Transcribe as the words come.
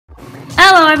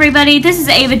everybody, this is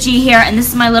Ava G here, and this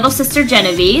is my little sister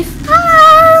Genevieve.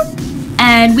 Hello!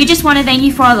 And we just want to thank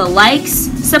you for all the likes,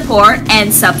 support,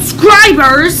 and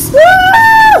subscribers! Woo!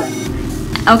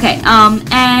 Okay,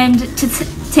 and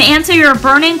to answer your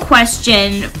burning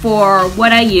question for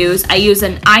what I use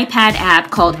an iPad app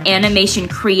called Animation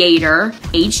Creator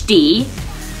HD.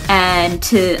 And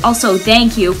to also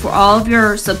thank you for all of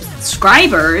your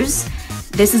subscribers.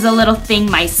 This is a little thing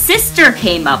my sister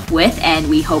came up with, and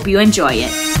we hope you enjoy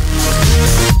it.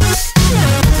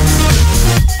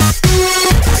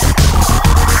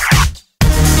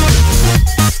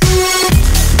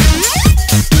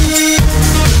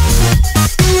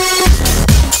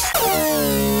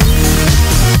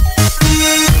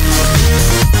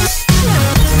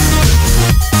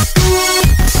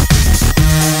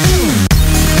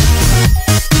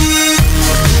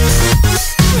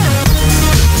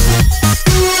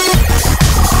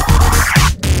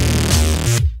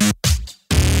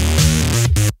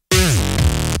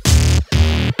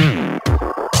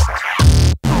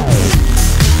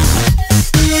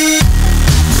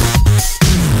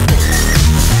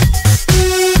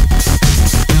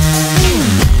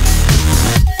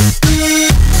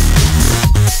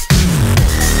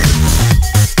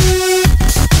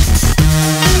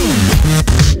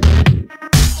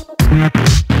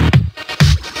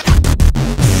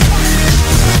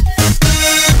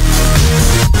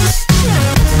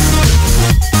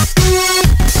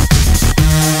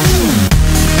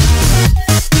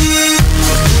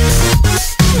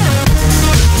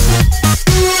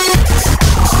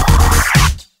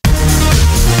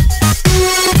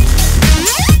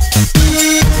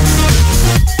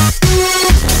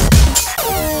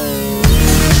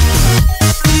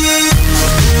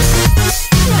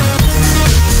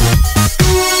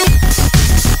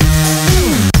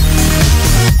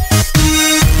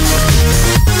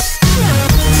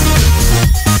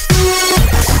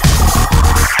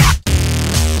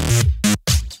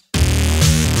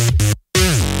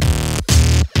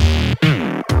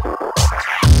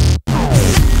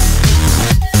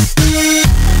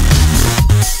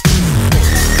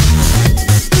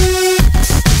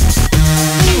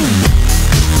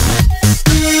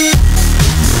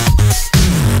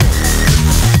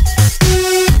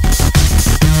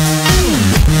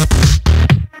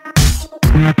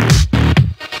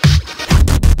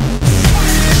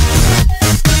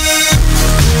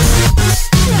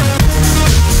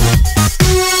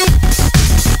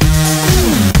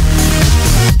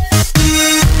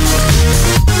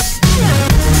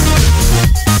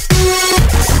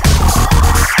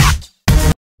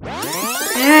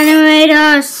 Animate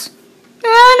us!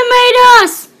 Animate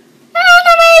us!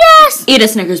 Animate us! Eat a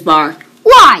Snickers bar.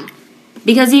 Why?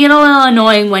 Because you get a little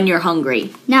annoying when you're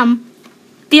hungry. Num.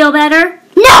 Feel better?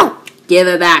 No! Give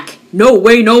it back. No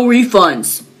way, no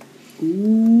refunds.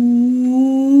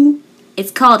 Ooh.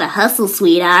 It's called a hustle,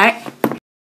 sweetheart.